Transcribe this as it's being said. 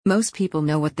Most people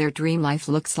know what their dream life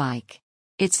looks like.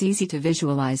 It's easy to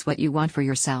visualize what you want for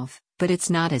yourself, but it's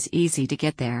not as easy to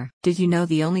get there. Did you know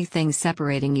the only things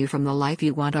separating you from the life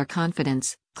you want are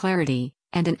confidence, clarity,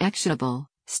 and an actionable,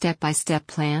 step-by-step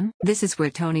plan? This is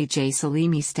where Tony J.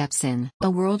 Salimi steps in. A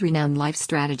world-renowned life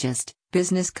strategist,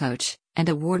 business coach, and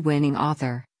award-winning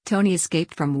author, Tony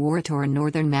escaped from war-torn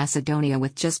northern Macedonia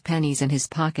with just pennies in his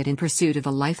pocket in pursuit of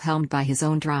a life helmed by his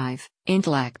own drive,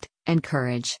 intellect, and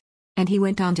courage. And he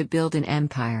went on to build an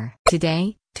empire.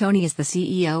 Today, Tony is the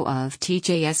CEO of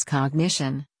TJS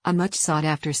Cognition, a much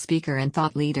sought-after speaker and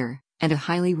thought leader, and a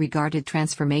highly regarded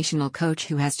transformational coach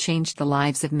who has changed the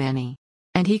lives of many.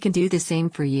 And he can do the same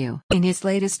for you. In his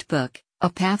latest book, A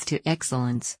Path to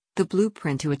Excellence, the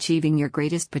blueprint to achieving your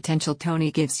greatest potential, Tony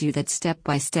gives you that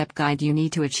step-by-step guide you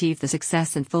need to achieve the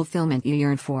success and fulfillment you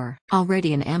yearn for.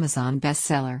 Already an Amazon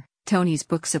bestseller, Tony's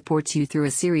book supports you through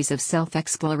a series of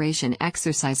self-exploration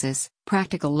exercises,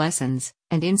 practical lessons,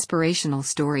 and inspirational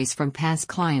stories from past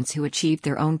clients who achieved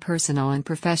their own personal and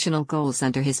professional goals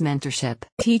under his mentorship.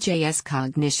 TJS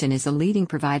Cognition is a leading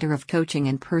provider of coaching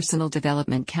and personal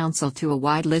development counsel to a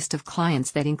wide list of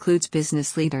clients that includes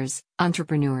business leaders,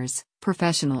 entrepreneurs,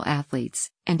 professional athletes,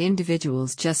 and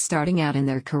individuals just starting out in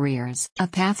their careers. A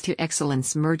Path to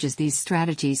Excellence merges these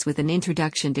strategies with an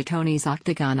introduction to Tony's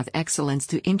Octagon of Excellence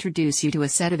to introduce you to a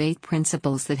set of 8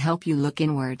 principles that help you look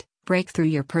inward, break through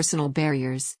your personal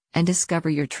barriers, and discover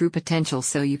your true potential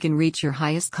so you can reach your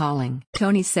highest calling.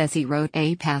 Tony says he wrote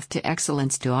A Path to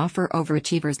Excellence to offer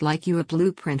overachievers like you a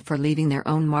blueprint for leaving their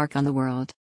own mark on the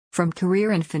world. From career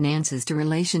and finances to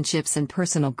relationships and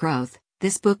personal growth,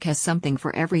 this book has something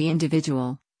for every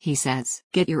individual, he says.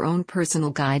 Get your own personal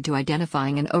guide to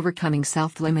identifying and overcoming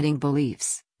self-limiting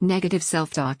beliefs, negative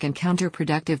self-talk, and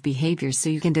counterproductive behaviors so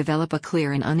you can develop a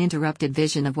clear and uninterrupted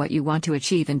vision of what you want to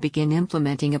achieve and begin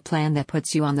implementing a plan that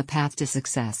puts you on the path to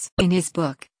success. In his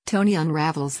book, Tony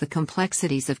unravels the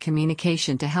complexities of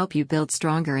communication to help you build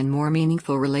stronger and more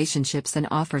meaningful relationships and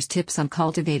offers tips on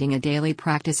cultivating a daily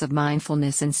practice of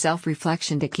mindfulness and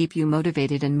self-reflection to keep you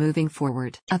motivated and moving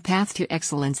forward. A Path to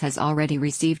Excellence has already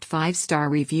received 5-star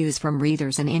reviews from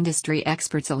readers and industry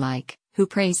experts alike, who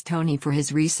praise Tony for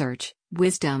his research,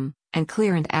 wisdom, and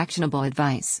clear and actionable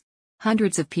advice.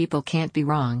 Hundreds of people can't be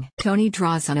wrong. Tony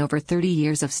draws on over 30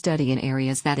 years of study in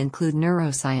areas that include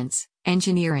neuroscience,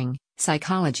 engineering,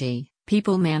 psychology,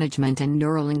 people management, and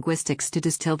neurolinguistics to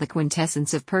distill the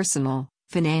quintessence of personal,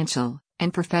 financial,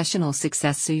 and professional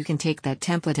success so you can take that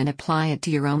template and apply it to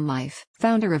your own life.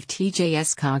 Founder of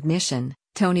TJS Cognition,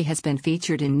 Tony has been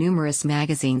featured in numerous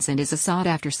magazines and is a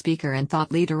sought-after speaker and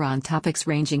thought leader on topics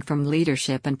ranging from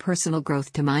leadership and personal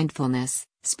growth to mindfulness,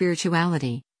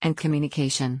 spirituality, and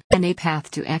communication. An A Path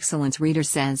to Excellence reader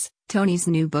says, Tony's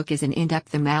new book is an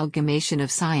in-depth amalgamation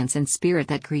of science and spirit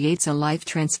that creates a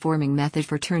life-transforming method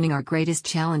for turning our greatest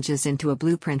challenges into a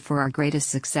blueprint for our greatest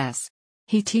success.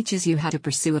 He teaches you how to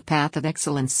pursue a path of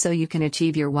excellence so you can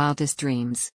achieve your wildest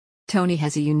dreams. Tony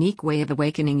has a unique way of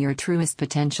awakening your truest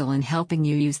potential and helping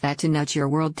you use that to nudge your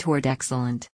world toward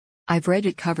excellent. I've read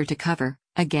it cover to cover,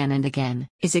 again and again.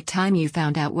 Is it time you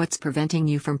found out what's preventing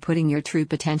you from putting your true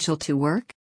potential to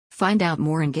work? Find out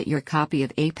more and get your copy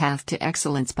of A Path to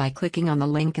Excellence by clicking on the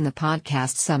link in the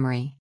podcast summary.